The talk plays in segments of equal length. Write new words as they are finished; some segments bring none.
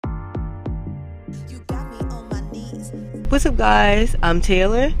What's up, guys? I'm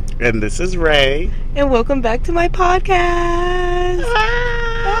Taylor. And this is Ray. And welcome back to my podcast.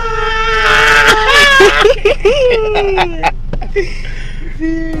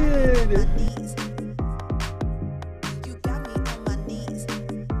 Dude.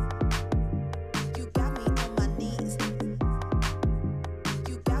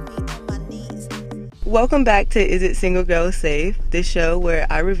 Welcome back to Is It Single Girl Safe? The show where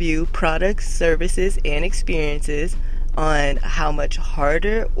I review products, services, and experiences on how much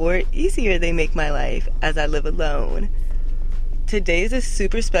harder or easier they make my life as I live alone. Today is a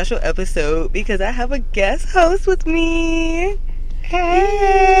super special episode because I have a guest host with me.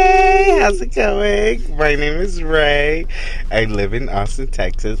 Hey, how's it going? My name is Ray. I live in Austin,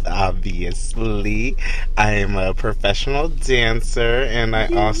 Texas, obviously. I am a professional dancer, and I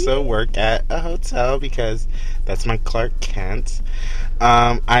also work at a hotel because that's my Clark Kent.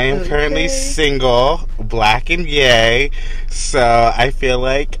 I am currently single, black and gay, so I feel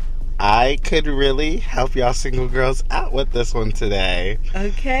like I could really help y'all single girls out with this one today.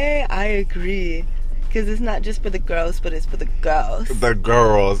 Okay, I agree. Because it's not just for the girls, but it's for the girls. The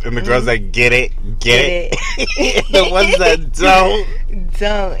girls. And the girls that get it. The ones that don't.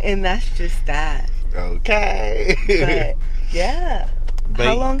 And that's just that. Okay. But, yeah.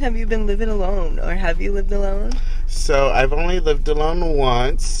 How long have you been living alone? Or have you lived alone? So, I've only lived alone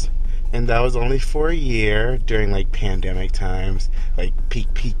once. And that was only for a year during, like, pandemic times. Like, peak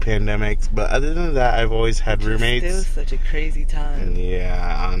pandemics. But other than that, I've always had roommates. It was such a crazy time.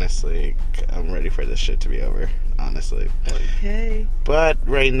 Yeah, honestly. I'm ready for this shit to be over. Honestly. Okay. But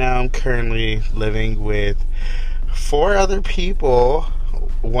right now, I'm currently living with 4 other people.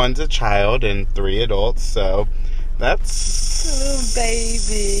 One's a child and 3 adults. So, that's... Oh,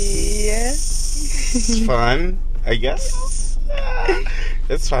 baby. It's fun, I guess.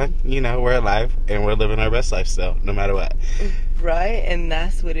 It's fun. You know, we're alive and we're living our best life still, no matter what. Right? And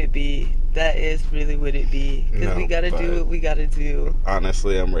that's what it be. That is really what it be. Because we gotta do what we gotta do.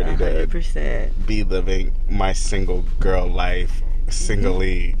 Honestly, I'm ready 100%. to be living my single girl life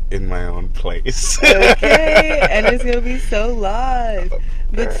singly in my own place. Okay, and it's gonna be so live.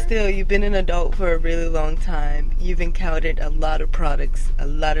 But still, you've been an adult for a really long time. You've encountered a lot of products, a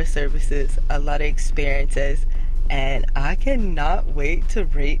lot of services, a lot of experiences. And I cannot wait to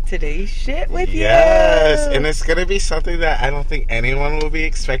rate today's shit with you. Yes, and it's going to be something that I don't think anyone will be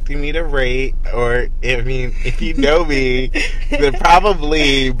expecting me to rate. Or, I mean, if you know me, then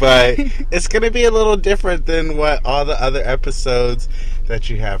probably. But it's going to be a little different than what all the other episodes that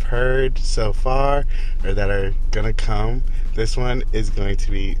you have heard so far or that are going to come. This one is going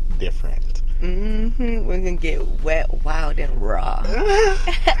to be different. Mm-hmm. We're going to get wet, wild, and raw.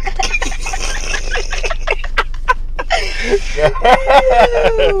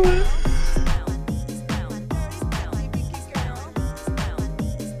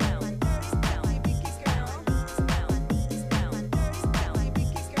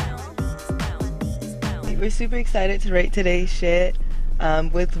 We're super excited to rate today's shit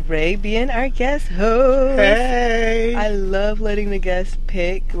with Ray being our guest host. Hey! I love letting the guests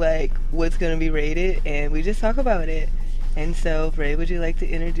pick like what's going to be rated and we just talk about it. And so, Ray, would you like to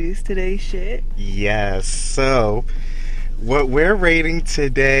introduce today's shit? Yes. So, what we're rating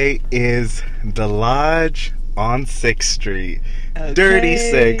today is The Lodge on 6th Street. Okay. Dirty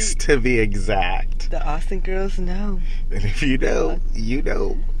 6, to be exact. The Austin girls know. And if you know, you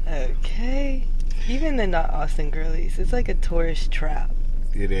know. Okay. Even the not Austin girlies, it's like a tourist trap.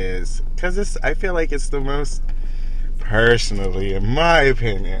 It is. Because I feel like it's the most, personally, in my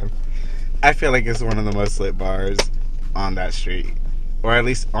opinion, I feel like it's one of the most lit bars on that street, or at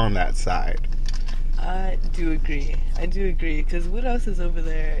least on that side. I do agree, because what else is over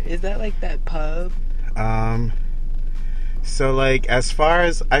there? Is that like that pub? So like, as far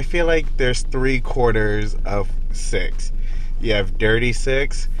as, I feel like there's 3/4 of 6. You have Dirty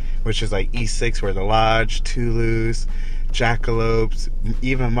 6, which is like East 6 where the Lodge, Toulouse, Jackalopes,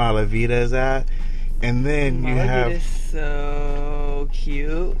 even Mala Vida is at. And then you have... is so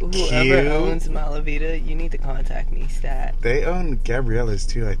cute. Whoever owns Mala Vida, you need to contact me, stat. They own Gabriella's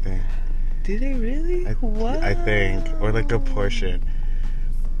too, I think. Do they really? What? I think. Or like a portion.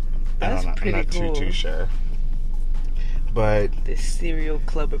 That's pretty I'm not cool. too sure. But... the serial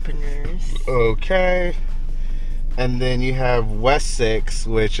clubberpreneurs. Okay. And then you have West 6,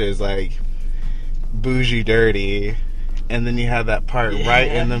 which is like bougie dirty. And then you have that part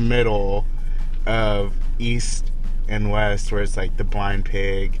right in the middle of East and West where it's like the Blind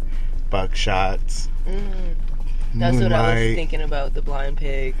Pig, Buckshots, That's Moonlight. what I was thinking about, the Blind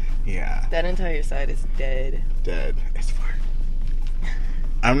Pig. Yeah. That entire side is dead. Dead. It's for...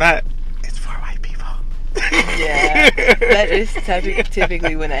 It's for white Yeah, that is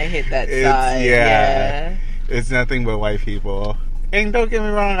typically when I hit that side. Yeah. It's nothing but white people. And don't get me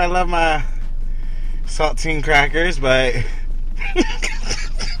wrong, I love my saltine crackers, but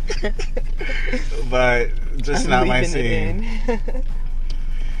but just not my scene.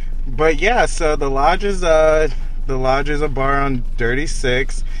 But yeah, so the Lodge is a bar on Dirty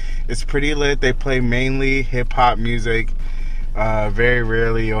Six. It's pretty lit. They play mainly hip hop music. Very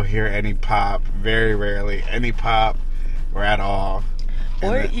rarely you'll hear any pop. Very rarely any pop or at all.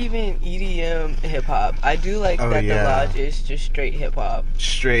 Or even EDM hip hop. I do like that the Lodge is just straight hip hop.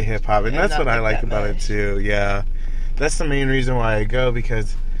 Straight hip hop, and that's what I like about it too. Yeah, that's the main reason why I go,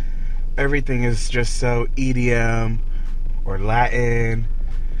 because everything is just so EDM or Latin,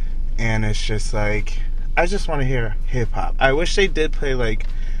 and it's just like I just want to hear hip hop. I wish they did play like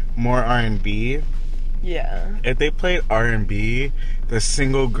more R&B. Yeah. If they played R&B, the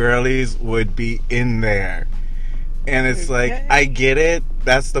single girlies would be in there. And it's like, I get it.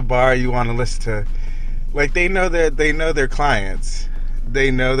 That's the bar you want to listen to. Like, they know their clients. They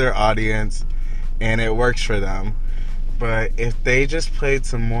know their audience, and it works for them. But if they just played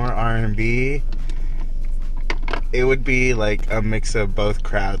some more R&B, it would be like a mix of both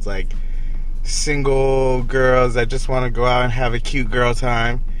crowds. Like, single girls that just want to go out and have a cute girl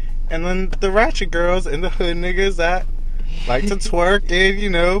time, and then the ratchet girls and the hood niggas that like to twerk and, you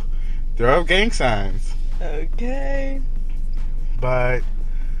know, throw up gang signs. Okay. But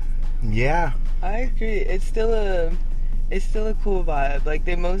yeah, I agree. It's still a cool vibe. Like,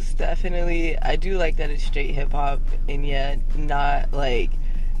 they most definitely, I do like that it's straight hip hop, and yet not like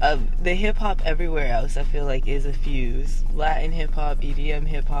the hip hop everywhere else. I feel like is a fuse. Latin hip hop, EDM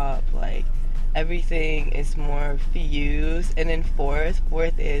hip hop, like everything is more fused. And then Fourth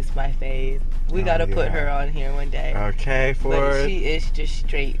is my fave. We gotta put her on here one day. Okay, Fourth. But she is just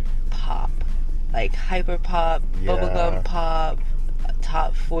straight pop. Like hyper pop, bubblegum pop,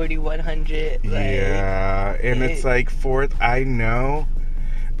 top 40, 100. Like, yeah, and it's like Fourth. I know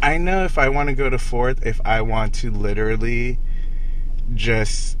if I want to go to Fourth, if I want to literally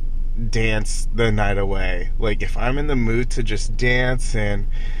just dance the night away. Like, if I'm in the mood to just dance and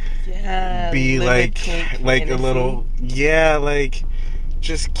be like a little, like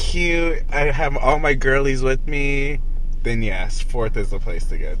just cute. I have all my girlies with me. Then yes, Fourth is the place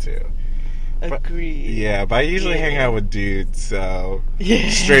to go to. Agreed. Yeah, but I usually hang out with dudes, so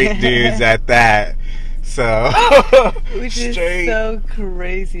straight dudes at that. So which is so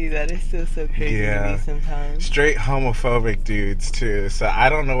crazy. That is still so crazy to me sometimes. Straight homophobic dudes too. So I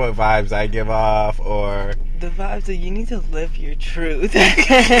don't know what vibes I give off, or the vibes are you need to live your truth.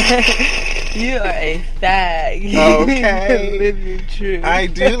 You are a fag. Okay. You live your truth. I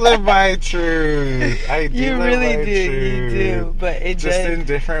do live my truth. I do. You live really my do. Truth. You do. But it just does, in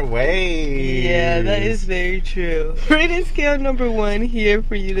different ways. Yeah, that is very true. Rating scale number 1 here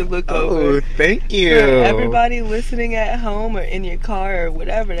for you to look over. Oh, thank you. For everybody listening at home or in your car or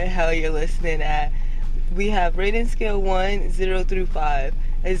whatever the hell you're listening at, we have rating scale 1, 0 through 5.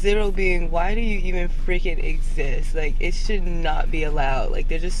 A 0 being, why do you even freaking exist? Like, it should not be allowed. Like,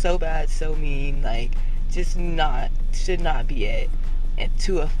 they're just so bad, so mean. Like, just should not be it. And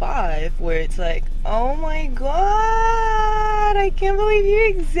to a 5, where it's like, oh my god, I can't believe you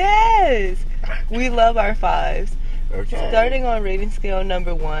exist. We love our 5s. Okay. Starting on rating scale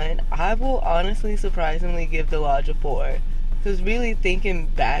number 1, I will honestly, surprisingly give the Lodge a 4. Because really thinking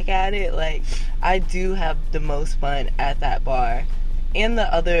back at it, like, I do have the most fun at that bar. And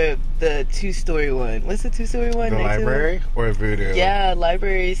the 2-story one. What's the 2-story one? The library or Voodoo? Yeah,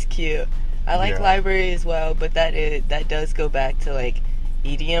 library is cute. I like library as well, but that does go back to like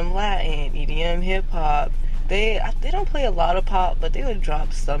EDM Latin, EDM hip hop. They don't play a lot of pop, but they would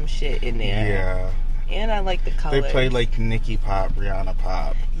drop some shit in there. Yeah. And I like the colors. They play like Nicki pop, Rihanna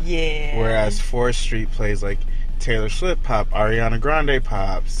pop. Yeah. Whereas 4th Street plays like Taylor Swift pop, Ariana Grande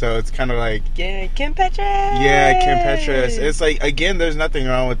pop. So it's kind of like... Yeah, Kim Petras! Yeah, Kim Petras. It's like, again, there's nothing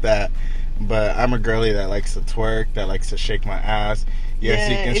wrong with that. But I'm a girly that likes to twerk, that likes to shake my ass. Yes,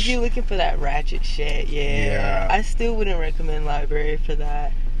 yeah, if you're looking for that ratchet shit, yeah. I still wouldn't recommend library for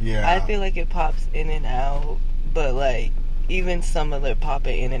that. Yeah. I feel like it pops in and out, but like, even some of the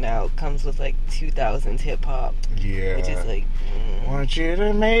popping in and out comes with like 2000s hip hop. Yeah. Which is like, want you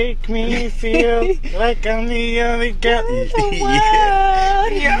to make me feel like I'm the only girl.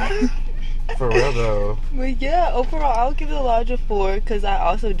 Yeah. For real though. But yeah, overall, I'll give the Lodge a 4 because I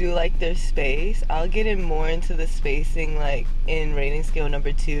also do like their space. I'll get in more into the spacing like in rating scale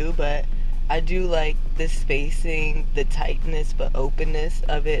number 2, but I do like the spacing, the tightness, but openness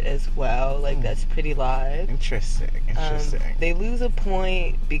of it as well. Like, that's pretty live. Interesting. They lose a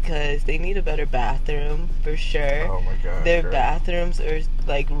point because they need a better bathroom, for sure. Oh my god. Their girl. bathrooms are,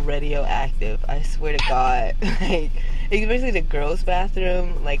 like, radioactive. I swear to God. Like, especially the girls'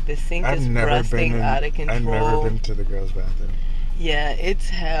 bathroom, like, the sink is rusting out of control. I've never been to the girls' bathroom. Yeah, it's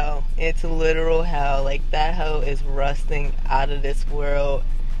hell. It's literal hell. Like, that hell is rusting out of this world.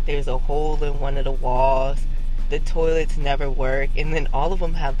 There's a hole in one of the walls. The toilets never work. And then all of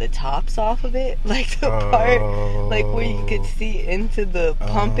them have the tops off of it. Like, the part, like, where you could see into the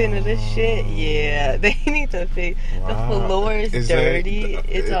pumping of the shit. Yeah, they need to fix. The floor is dirty.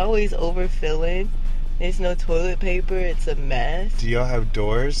 It's always overfilling. There's no toilet paper. It's a mess. Do y'all have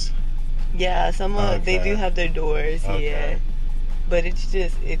doors? Yeah, they do have their doors, yeah. But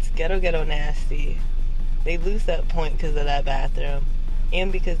it's ghetto nasty. They lose that point because of that bathroom. And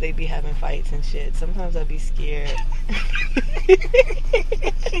because they be having fights and shit. Sometimes I'd be scared.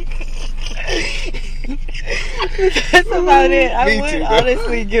 That's about it. I would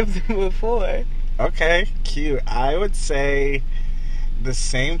honestly give them a 4. Okay, cute. I would say the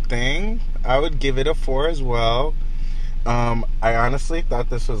same thing. I would give it a 4 as well. I honestly thought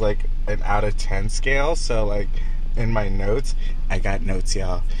this was like an out of 10 scale. So, like, in my notes, I got notes,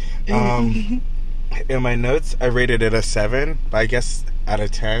 y'all. In my notes, I rated it a 7, but I guess out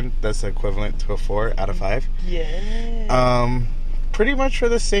of 10, that's equivalent to a 4 out of 5. Yeah. Pretty much for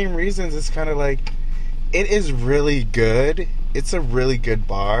the same reasons. It's kind of like, it is really good. It's a really good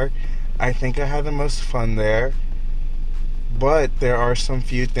bar. I think I had the most fun there. But there are some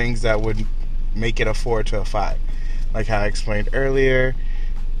few things that would make it a 4 to a 5. Like how I explained earlier,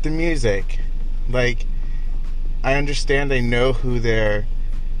 the music. Like, I understand they know who their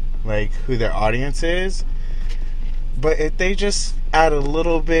audience is, but if they just add a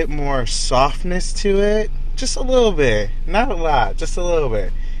little bit more softness to it, just a little bit, not a lot, just a little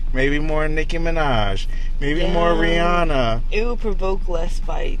bit, maybe more Nicki Minaj, maybe more Rihanna, it would provoke less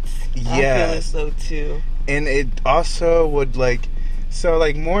fights. Yeah, I feel as though too. And it also would, like, so,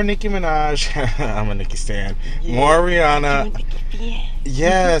 like, more Nicki Minaj. I'm a Nicki stan. Yeah. More Rihanna.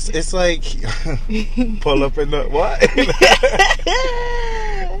 Yes, it's like pull up in the what?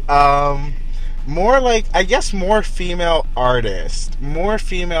 More like, I guess, more female artists, more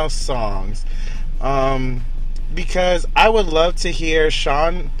female songs. Because I would love to hear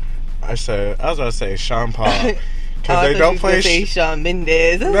Sean. I was about to say Sean Paul. Because they don't play Shawn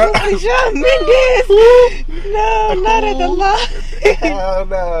Mendes. No. Shawn Mendes. No, not at the line. Hell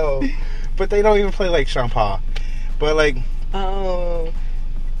no. But they don't even play like Sean Paul. But, like,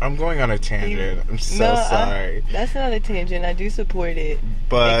 I'm going on a tangent. I'm so sorry. That's not a tangent. I do support it.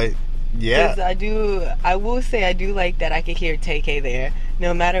 But yeah, because I will say I do like that I could hear Tay-K there.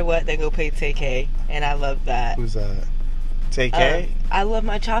 No matter what, they go play Tay-K, and I love that. Who's that? Tay-K? I love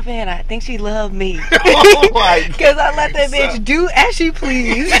my chopper, and I think she loved me. Oh my! Because I let that bitch do as she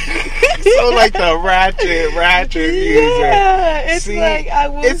please. So, like, the ratchet music. Yeah, it's like,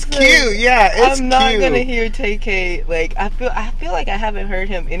 it's cute. Yeah, it's cute. I'm not gonna hear Tay-K. Like, I feel like I haven't heard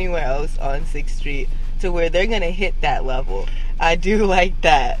him anywhere else on 6th Street to where they're gonna hit that level. I do like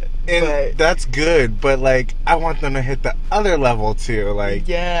that. And that's good, but, like, I want them to hit the other level too. Like,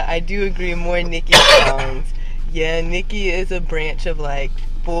 yeah, I do agree. More Nicki songs. Yeah, Nicki is a branch of, like,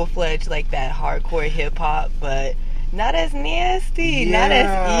 full-fledged, like, that hardcore hip-hop, but not as nasty, not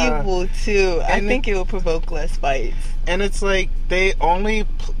as evil, too. I think it will provoke less fights. And it's like, they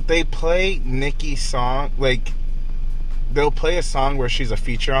play Nicki's song, like, they'll play a song where she's a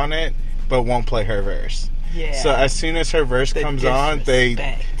feature on it, but won't play her verse. Yeah. So as soon as her verse comes on, they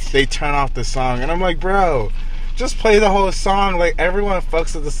turn off the song. And I'm like, bro, just play the whole song. Like, everyone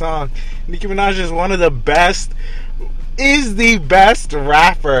fucks with the song. Nicki Minaj is the best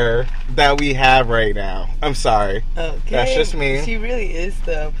rapper that we have right now. I'm sorry. Okay. That's just me. She really is,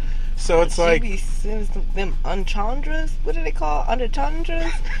 though. So it's like, she sends them entendres. What do they call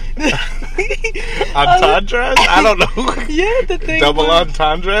entendres? Entendres? I don't know. Yeah, the thing. Double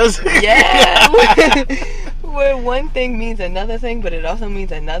entendres. Yeah. Where one thing means another thing, but it also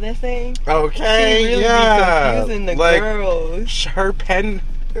means another thing. Okay. She really be confusing the girls. Her pen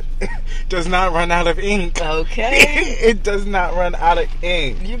does not run out of ink. Okay. It does not run out of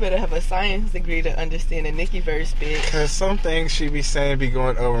ink. You better have a science degree to understand a Nicki verse, bitch. Because some things she be saying be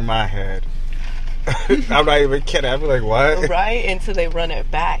going over my head. I'm not even kidding. I be like, what? Right? Until they run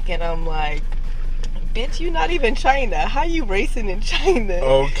it back, and I'm like, bitch, you not even China. How you racing in China?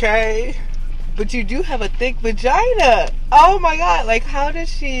 Okay. But you do have a thick vagina. Oh my god. Like, how does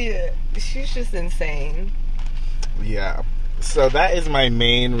she's just insane. Yeah. So that is my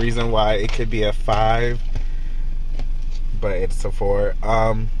main reason why it could be a 5, but it's a 4.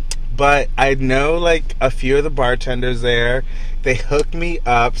 But I know like a few of the bartenders there. They hook me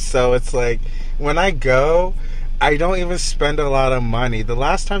up, so it's like when I go, I don't even spend a lot of money. The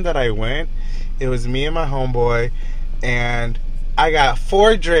last time that I went, it was me and my homeboy, and I got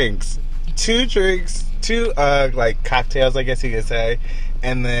 4 drinks, 2 like cocktails, I guess you could say,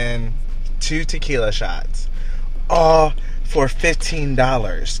 and then 2 tequila shots, all for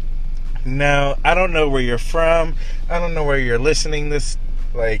 $15. Now, I don't know where you're from. I don't know where you're listening this,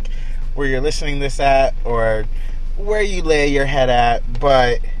 like, where you're listening this at, or where you lay your head at,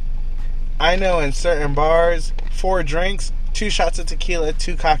 but I know in certain bars, 4 drinks, 2 shots of tequila,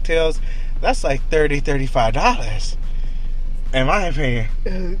 2 cocktails, that's like $35. In my opinion.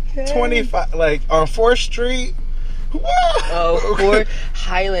 Okay. 25, like, on 4th Street, whoa! Oh,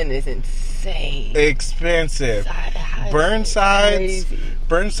 Highland is insane. Expensive.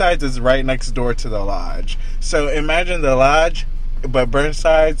 Burnsides is right next door to the Lodge. So imagine the Lodge, but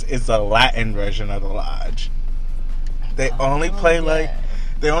Burnsides is the Latin version of the Lodge. They only play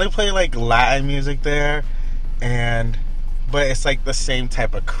like Latin music there, but it's like the same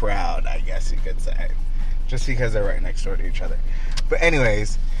type of crowd, I guess you could say, just because they're right next door to each other. But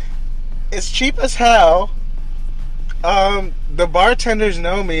anyways, it's cheap as hell. The bartenders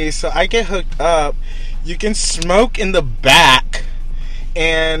know me, so I get hooked up. You can smoke in the back,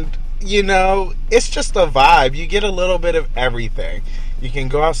 and you know, it's just a vibe. You get a little bit of everything. You can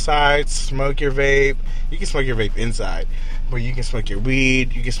go outside, smoke your vape. You can smoke your vape inside, but you can smoke your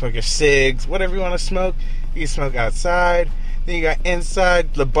weed, you can smoke your cigs, whatever you want to smoke. You can smoke outside. Then you got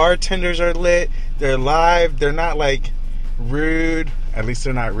inside. The bartenders are lit. They're live. They're not like rude. At least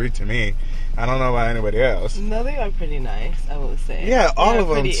they're not rude to me. I don't know about anybody else. No, they are pretty nice, I will say. Yeah, all of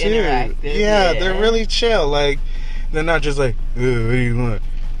them too. Yeah, they're really chill. Like, they're not just like, what do you want?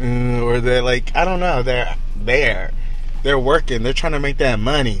 Or they're like, I don't know. They're there. They're working. They're trying to make that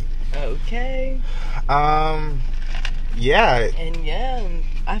money. Okay. Yeah. And yeah,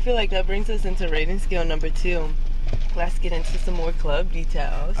 I feel like that brings us into rating scale number 2. Let's get into some more club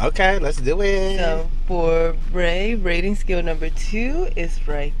details. Okay, let's do it. So for Ray, rating scale number 2 is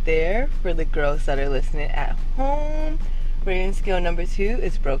right there for the girls that are listening at home. Rating scale number 2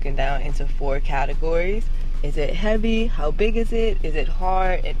 is broken down into 4 categories. Is it heavy? How big is it? Is it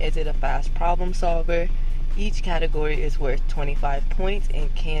hard? And is it a fast problem solver? Each category is worth 25 points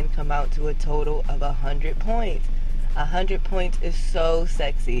and can come out to a total of 100 points. 100 points is so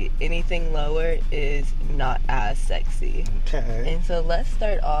sexy. Anything lower is not as sexy. Okay. And so let's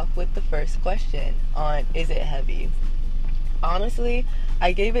start off with the first question on is it heavy? Honestly,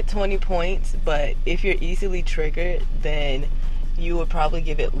 I gave it 20 points, but if you're easily triggered, then you would probably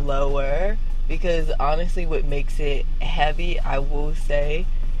give it lower, because honestly what makes it heavy, I will say,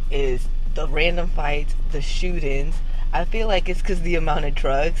 is the random fights, the shootings. I feel like it's because the amount of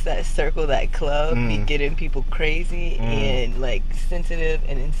drugs that circle that club be getting people crazy and like sensitive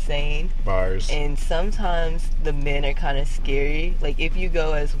and insane. Bars. And sometimes the men are kind of scary. Like if you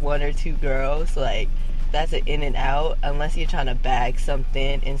go as 1 or 2 girls, like that's an in and out, unless you're trying to bag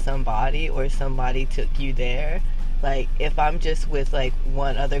something in somebody or somebody took you there. Like if I'm just with like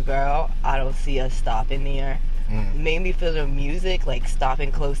 1 other girl, I don't see us stopping there. Maybe for the music, like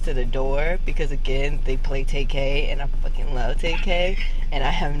stopping close to the door, because again they play Tay-K and I fucking love Tay-K, and I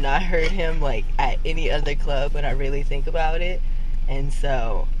have not heard him like at any other club when I really think about it. And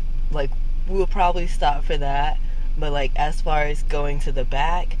so like we'll probably stop for that. But like as far as going to the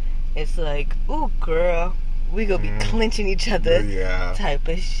back, it's like, ooh girl, we gonna be clinching each other type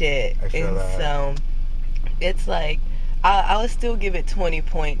of shit. I feel that. So it's like I would still give it 20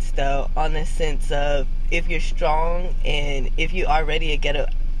 points though, on the sense of if you're strong and if you already a ghetto,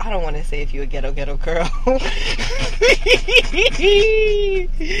 I don't want to say if you're a ghetto girl.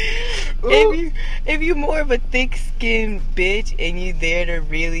 if you more of a thick-skinned bitch and you there to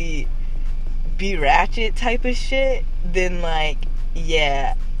really be ratchet type of shit, then like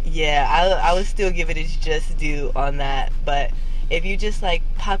yeah, I would still give it its just due on that. But if you just like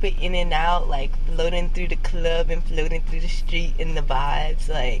pop it in and out, like floating through the club and floating through the street in the vibes,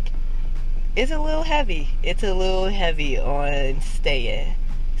 like it's a little heavy. It's a little heavy on staying.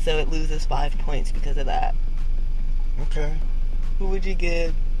 So it loses 5 points because of that. Okay. Who would you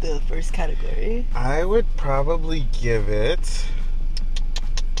give the first category? I would probably give it...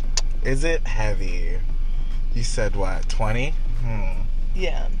 Is it heavy? You said what, 20?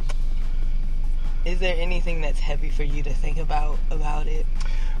 Yeah. Is there anything that's heavy for you to think about it?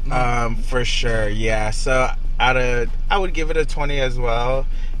 For sure, yeah. So I would give it a 20 as well.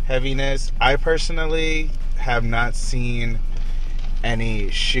 Heaviness. I personally have not seen any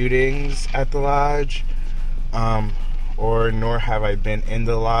shootings at the lodge, or nor have I been in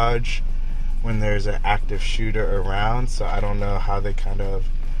the lodge when there's an active shooter around, so I don't know how they kind of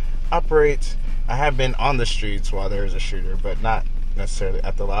operate. I have been on the streets while there's a shooter, but not necessarily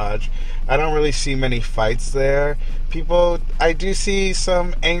at the lodge. I don't really see many fights there. I do see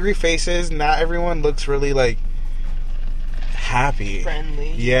some angry faces. Not everyone looks really like happy,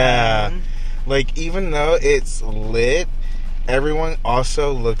 friendly. Yeah. Like, even though it's lit, everyone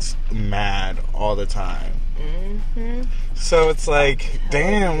also looks mad all the time. Mm-hmm. So it's like,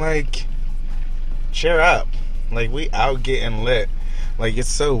 damn, like, cheer up. Like, we out getting lit. Like, it's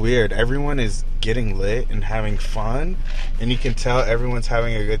so weird. Everyone is getting lit and having fun, and you can tell everyone's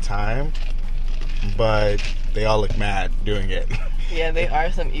having a good time, but they all look mad doing it. Yeah, they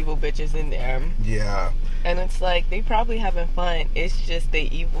are some evil bitches in there. Yeah. And it's like, they probably having fun. It's just they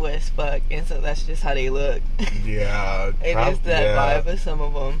evil as fuck, and so that's just how they look. Yeah. It is that vibe of some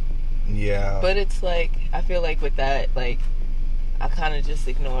of them. Yeah. But it's like, I feel like with that, like, I kind of just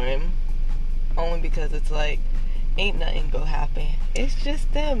ignore him. Only because it's like, ain't nothing gonna happen. It's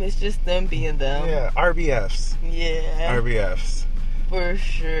just them. It's just them being them. Yeah, RBFs. Yeah. RBFs. For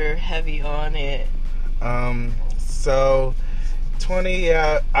sure. Heavy on it. So, 20,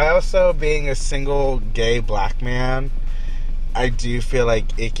 yeah. I also, being a single gay black man, I do feel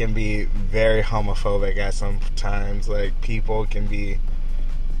like it can be very homophobic at some times. Like, people can be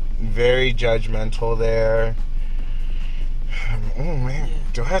very judgmental there. Oh, man. Yeah.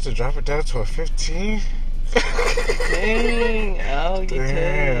 Do I have to drop it down to a 15? Dang. Oh, you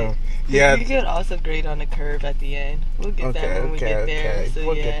could. Yeah. You could also grade on the curve at the end. We'll get that when we get there. So,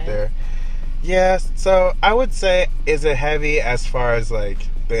 we'll get there. Yeah, so I would say, is it heavy as far as, like,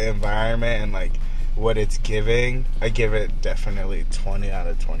 the environment and, like, what it's giving? I give it definitely 20 out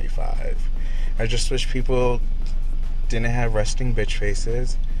of 25. I just wish people didn't have resting bitch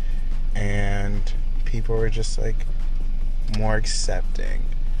faces, and people were just, like, more accepting.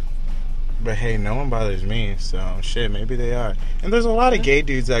 But hey, no one bothers me, so shit, maybe they are. And there's a lot of gay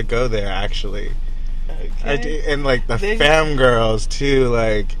dudes that go there, actually. Okay. And, like, the fam girls, too,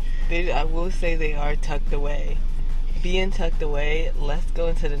 like... I will say they are tucked away. Being tucked away, let's go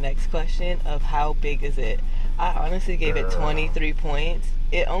into the next question of how big is it? I honestly gave it 23 points.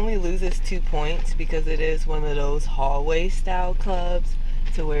 It only loses 2 points because it is one of those hallway style clubs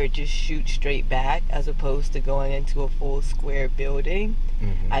to where it just shoots straight back as opposed to going into a full square building.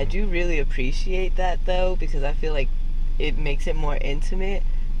 Mm-hmm. I do really appreciate that though, because I feel like it makes it more intimate.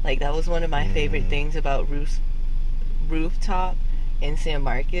 Like, that was one of my favorite things about Rooftop in San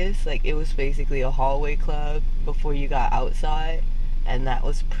Marcos. Like, it was basically a hallway club before you got outside, and that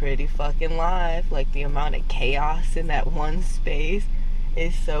was pretty fucking live. Like, the amount of chaos in that one space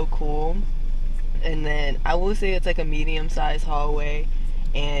is so cool. And then I will say it's like a medium-sized hallway,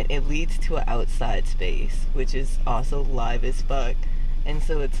 and it leads to an outside space, which is also live as fuck. And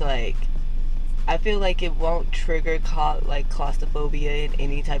so it's like, I feel like it won't trigger claustrophobia in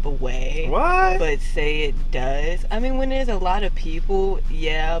any type of way. What? But say it does. I mean, when there's a lot of people,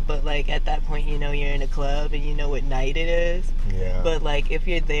 yeah, but like at that point, you know, you're in a club and you know what night it is. Yeah. But like if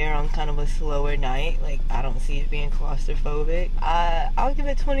you're there on kind of a slower night, like I don't see it being claustrophobic. I'll give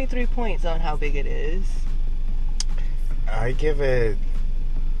it 23 points on how big it is. I give it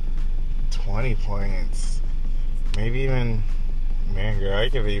 20 points. Maybe even... Man, girl, I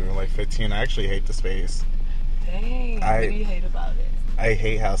give it even like 15. I actually hate the space. Dang, what do you hate about it? I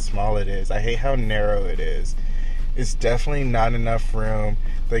hate how small it is. I hate how narrow it is. It's definitely not enough room.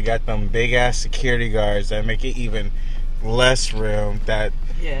 They got them big ass security guards that make it even less room. That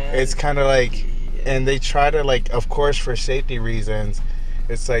it's kind of like, and they try to, like, of course for safety reasons,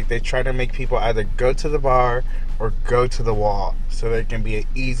 it's like they try to make people either go to the bar or go to the wall so there can be an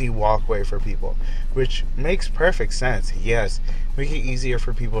easy walkway for people, which makes perfect sense. Yes, make it easier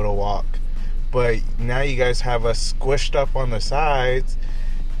for people to walk, but now you guys have us squished up on the sides,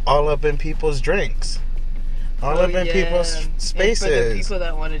 all up in people's drinks, all up in people's spaces. And for the people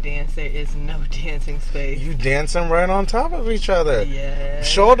that want to dance, there is no dancing space. You dancing right on top of each other. Yeah.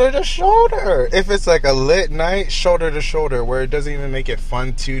 Shoulder to shoulder. If it's like a lit night, shoulder to shoulder, where it doesn't even make it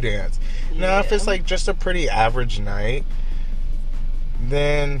fun to dance. Yeah. Now, if it's like just a pretty average night,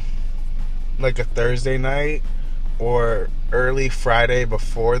 then like a Thursday night or early Friday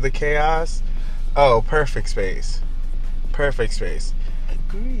before the chaos, oh, perfect space. Perfect space.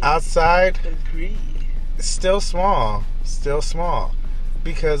 Agreed. Outside, agreed. Still small.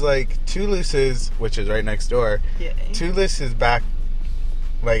 Because like Toulouse's, which is right next door, Toulouse's back,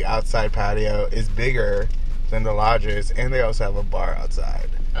 like outside patio is bigger than the lodges, and they also have a bar outside.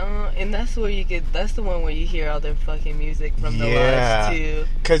 And that's where that's the one where you hear all their fucking music from the lodge too.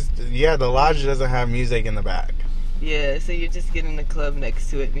 Cause the lodge doesn't have music in the back. Yeah, so you're just getting the club next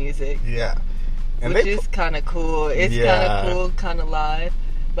to it music. Yeah. And which is kind of cool. It's kind of cool, kind of live.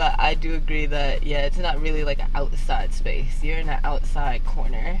 But I do agree that, it's not really like an outside space. You're in an outside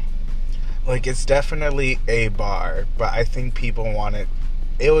corner. Like, it's definitely a bar, but I think people want it.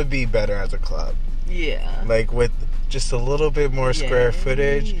 It would be better as a club. Yeah. Like, with just a little bit more square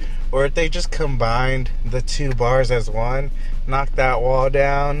footage. Or if they just combined the two bars as one, knock that wall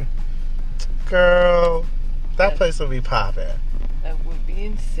down. Girl, that place would be popping. That would be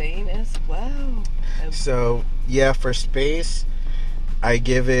insane as well. So, for space, I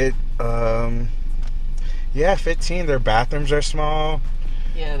give it, 15. Their bathrooms are small.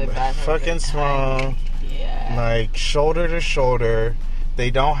 Yeah, their bathrooms fucking are small. Tiny. Yeah. Like, shoulder to shoulder.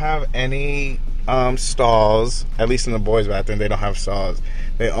 They don't have any stalls. At least in the boys' bathroom, they don't have stalls.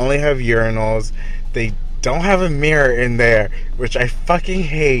 They only have urinals. They don't have a mirror in there, which I fucking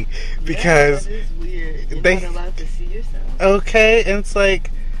hate because that is weird. You're they not allowed to see yourself. Okay, and it's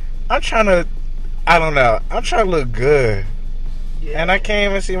like I'm trying to look good, and I can't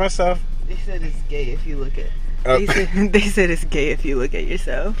even see myself. They said it's gay if you look at. They said it's gay if you look at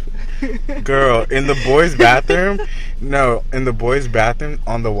yourself. Girl, in the boys' bathroom,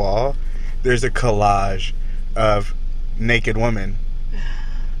 on the wall, there's a collage of naked women.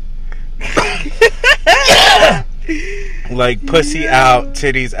 Like pussy out,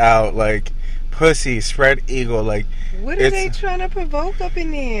 titties out, like pussy, spread eagle, like. What are they trying to provoke up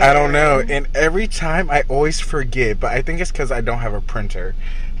in there? I don't know. And every time I always forget, but I think it's because I don't have a printer.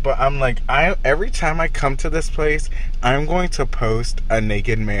 But I'm like, every time I come to this place, I'm going to post a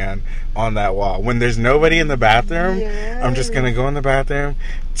naked man on that wall. When there's nobody in the bathroom, I'm just going to go in the bathroom,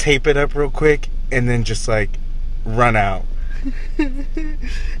 tape it up real quick, and then just like run out.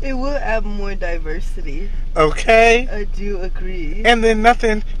 It will add more diversity. Okay? I do agree. And then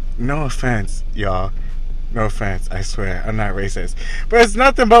no offense, y'all. No offense, I swear, I'm not racist. But it's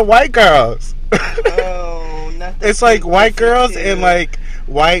nothing but white girls. Oh, nothing. It's like white girls and like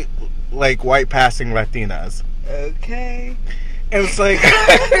white passing Latinas. Okay. And it's like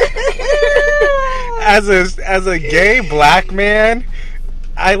as a gay black man,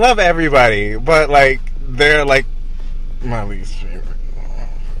 I love everybody, but like they're like my least favorite.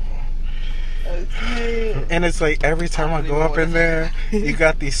 Okay. And it's like every time I go up in there, you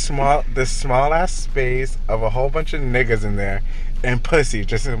got this small ass space of a whole bunch of niggas in there and pussy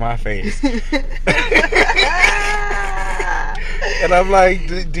just in my face. And I'm like,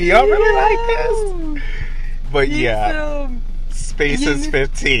 do y'all really like this? But space is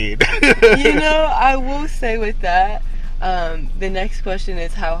 15. I will say with that, the next question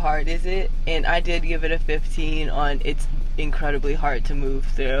is how hard is it? And I did give it a 15 on it's incredibly hard to move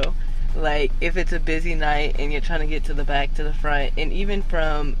through. Like, if it's a busy night and you're trying to get to the back to the front, and even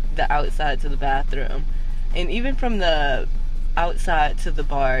from the outside to the bathroom, and even from the outside to the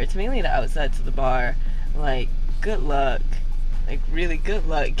bar, it's mainly the outside to the bar, like, good luck. Like, really good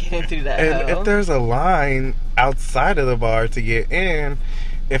luck getting through that And if there's a line outside of the bar to get in,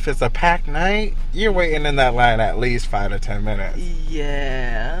 if it's a packed night, you're waiting in that line at least 5 to 10 minutes.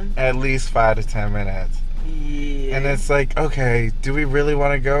 Yeah. At least 5 to 10 minutes. Yeah. And it's like, okay, do we really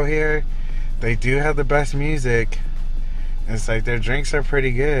want to go here? They do have the best music. It's like their drinks are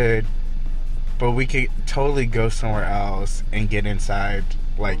pretty good, but we could totally go somewhere else and get inside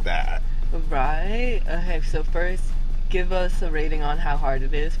like that. Right. Okay, so first, give us a rating on how hard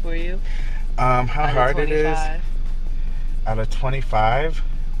it is for you. How hard it is? Out of 25,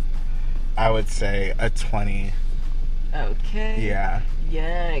 I would say a 20. Okay. Yeah.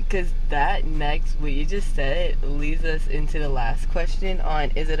 Yeah, because that next, what you just said, leads us into the last question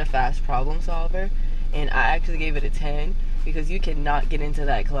on, is it a fast problem solver? And I actually gave it a 10 because you cannot get into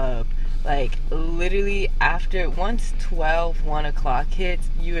that club. Like, literally, once 1 o'clock hits,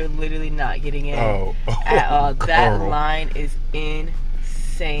 you are literally not getting in at all. Girl. That line is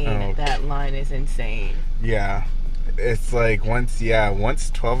insane. That line is insane. Yeah. It's like once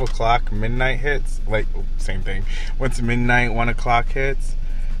 12 o'clock midnight hits, like same thing. Once midnight 1 o'clock hits,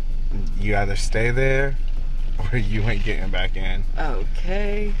 you either stay there or you ain't getting back in.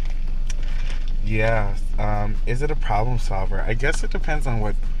 Okay. Yeah. Is it a problem solver? I guess it depends on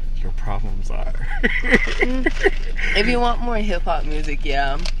what your problems are. If you want more hip hop music,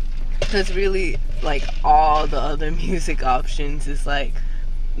 yeah. Because really, like, all the other music options is like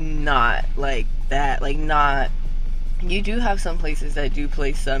not like that. Like, not. You do have some places that do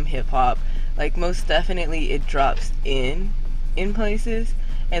play some hip hop. Like, most definitely it drops in places.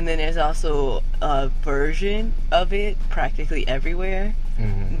 And then there's also a version of it practically everywhere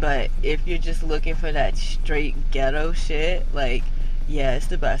But if you're just looking for that straight ghetto shit, like, yeah, it's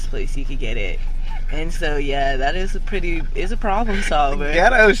the best place you could get it. And so, yeah, that is a problem solver.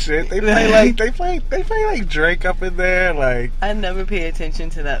 Ghetto shit. They play like Drake up in there. Like, I never pay attention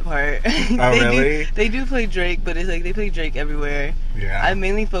to that part. Oh, really? They do play Drake, but it's like they play Drake everywhere. yeah. I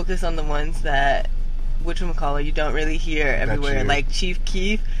mainly focus on the ones that, whatchamacallit, you don't really hear everywhere. Like Chief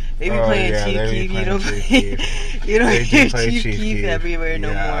Keef. They be playing Chief Keef. You don't hear Chief Keef everywhere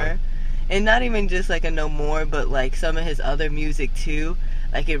no more. And not even just like a no more, but like some of his other music too.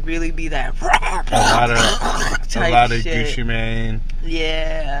 Like it really be that a lot of shit. Gucci Mane.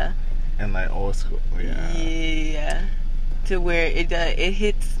 Yeah. And like old school. Yeah. Yeah. To where it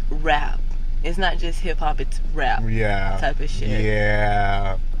hits rap. It's not just hip hop. It's rap. Yeah. Type of shit.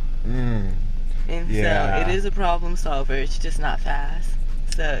 Yeah. And so it is a problem solver. It's just not fast.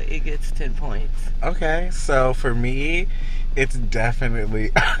 So it gets 10 points. Okay. So for me, it's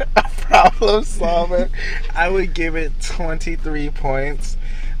definitely a problem solver. I would give it 23 points.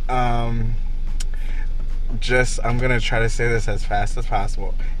 I'm gonna try to say this as fast as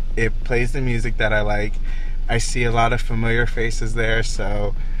possible. It plays the music that I like. I see a lot of familiar faces there,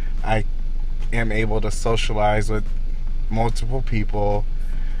 so I am able to socialize with multiple people.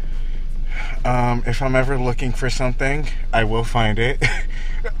 If I'm ever looking for something, I will find it.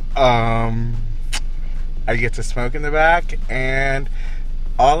 I get to smoke in the back, and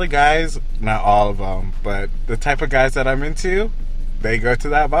all the guys, not all of them, but the type of guys that I'm into, they go to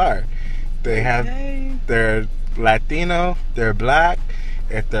that bar. They're Latino, they're black.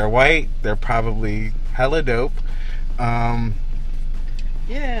 If they're white, they're probably hella dope.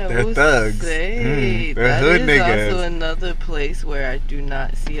 They're thugs. They're hood niggas. That is also another place where I do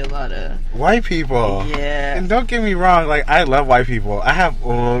not see a lot of white people. Yeah. And don't get me wrong, like, I love white people. I have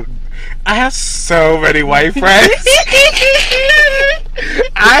so many white friends.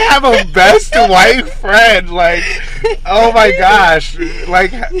 I have a best white friend. Like, oh my gosh.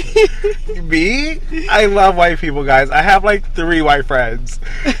 Like, me? I love white people, guys. I have like 3 white friends.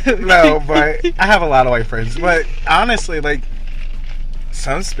 No, but I have a lot of white friends. But honestly, like,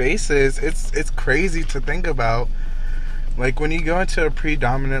 some spaces, it's crazy to think about. Like, when you go into a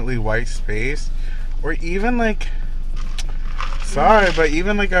predominantly white space, or even like, sorry, but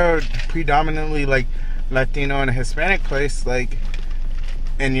even like a predominantly like Latino and Hispanic place, like,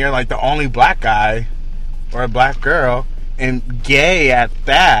 and you're like the only black guy or a black girl, and gay at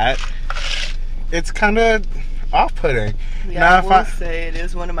that, it's kind of off-putting. Yeah, now, I will say it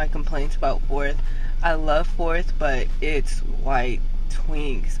is one of my complaints about Fourth. I love Fourth, but it's white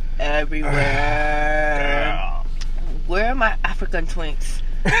twinks everywhere. Where are my African twinks?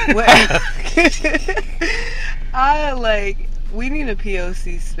 We need a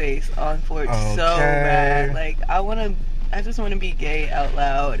POC space on Fourth so bad. Like, I just want to be gay out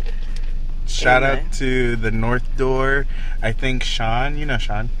loud. Shout out to the North Door. I think Sean, you know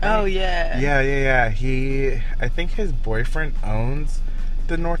Sean, right? Oh yeah. Yeah. I think his boyfriend owns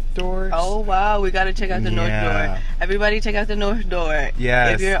the North Door. Oh wow, we gotta check out the North Door. Everybody check out the North Door.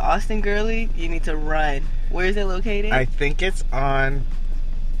 Yes. If you're an Austin girly, you need to run. Where is it located? I think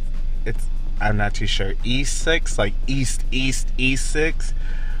I'm not too sure. East 6, like East 6.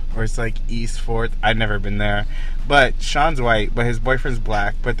 Or it's like East 4th. I've never been there. But Sean's white, but his boyfriend's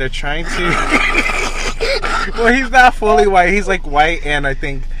black. But they're trying to... Well, he's not fully white. He's like white and I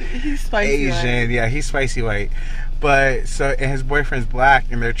think he's spicy Asian. White. Yeah, he's spicy white. But, and his boyfriend's black,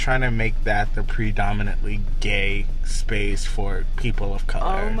 and they're trying to make that the predominantly gay space for people of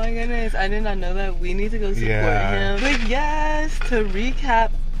color. Oh my goodness. I did not know that. We need to go support him. But yes, to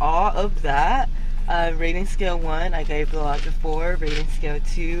recap all of that, rating scale 1, I gave the Lodge a 4. Rating scale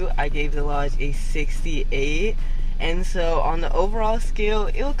 2, I gave the Lodge a 68. And so on the overall scale,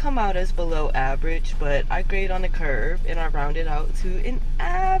 it'll come out as below average, but I grade on a curve and I round it out to an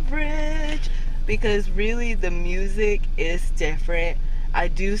average because really the music is different. I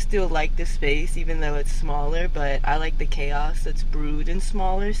do still like the space even though it's smaller, but I like the chaos that's brewed in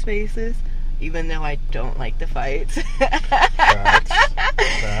smaller spaces. Even though I don't like the fights.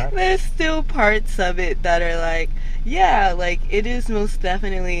 There's still parts of it that are like, yeah, like it is most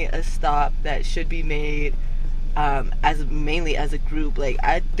definitely a stop that should be made mainly as a group. Like,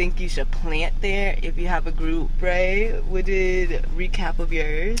 I think you should plant there if you have a group, right? What did recap of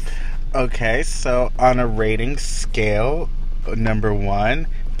yours? Okay, so on a rating scale, number 1,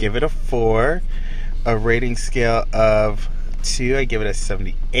 give it a 4. A rating scale of 2, I give it a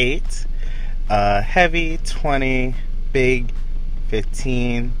 78. Heavy 20, big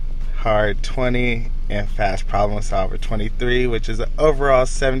 15, hard 20, and fast problem solver 23, which is an overall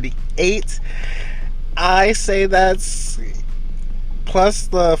 78. I say that's plus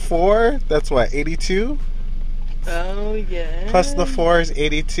the 4, that's what, 82? Oh, yeah. Plus the 4 is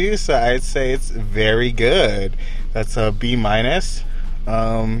 82, so I'd say it's very good. That's a B minus.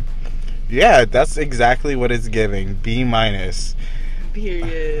 Yeah, that's exactly what it's giving. B minus.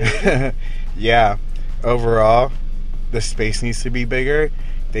 Period. Yeah. Overall, the space needs to be bigger.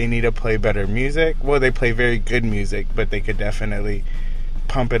 They need to play better music. Well, they play very good music, but they could definitely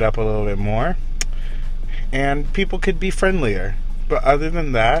pump it up a little bit more. And people could be friendlier. But other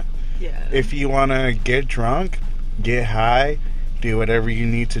than that, Yeah. if you want to get drunk, get high, do whatever you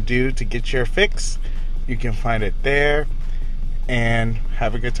need to do to get your fix, you can find it there and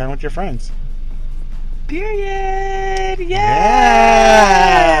have a good time with your friends. Period. Yes.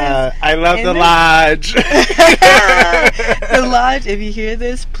 Yeah. I love And the then- lodge. The Lodge, if you hear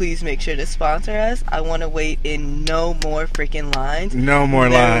this, please make sure to sponsor us. I want to wait in no more freaking lines. No more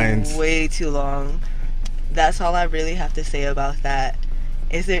They're lines. way too long. That's all I really have to say about that.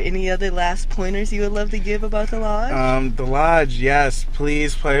 Is there any other last pointers you would love to give about the Lodge? The lodge, yes.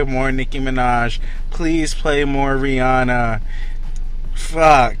 Please play more Nicki Minaj. Please play more Rihanna.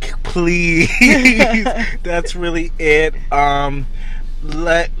 Fuck, please. That's really it.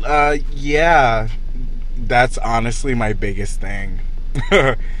 Yeah. That's honestly my biggest thing.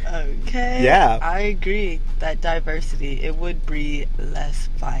 Okay. Yeah. I agree. That diversity, it would breed less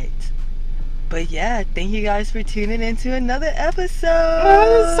fight. But yeah, thank you guys for tuning into another episode.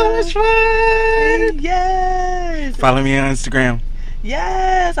 Oh, so much fun. Yes. Follow me on Instagram.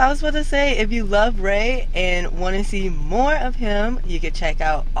 Yes, I was about to say, if you love Ray and want to see more of him, you could check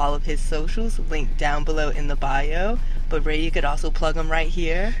out all of his socials linked down below in the bio. But Ray, you could also plug them right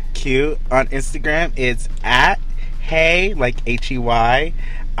here. Cute. On Instagram, it's at hey, like Hey,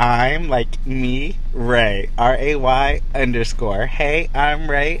 I'm like me, Ray, RAY _ hey, I'm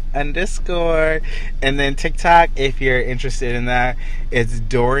Ray _ and then TikTok, if you're interested in that, it's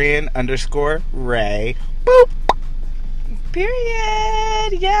Dorian _ Ray. Boop.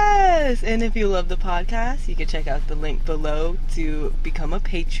 Period. Yes. And if you love the podcast, you can check out the link below to become a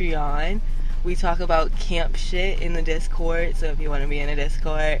Patreon. We talk about camp shit in the Discord, so if you want to be in a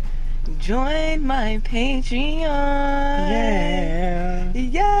Discord, join my Patreon. Yeah.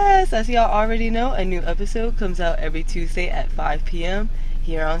 Yes. As y'all already know, a new episode comes out every Tuesday at 5 p.m.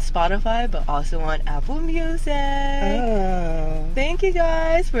 here on Spotify, but also on Apple Music. Oh. Thank you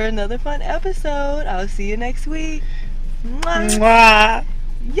guys for another fun episode. I'll see you next week. Mwah. Mwah.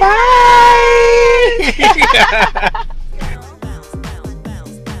 Yay! Bye.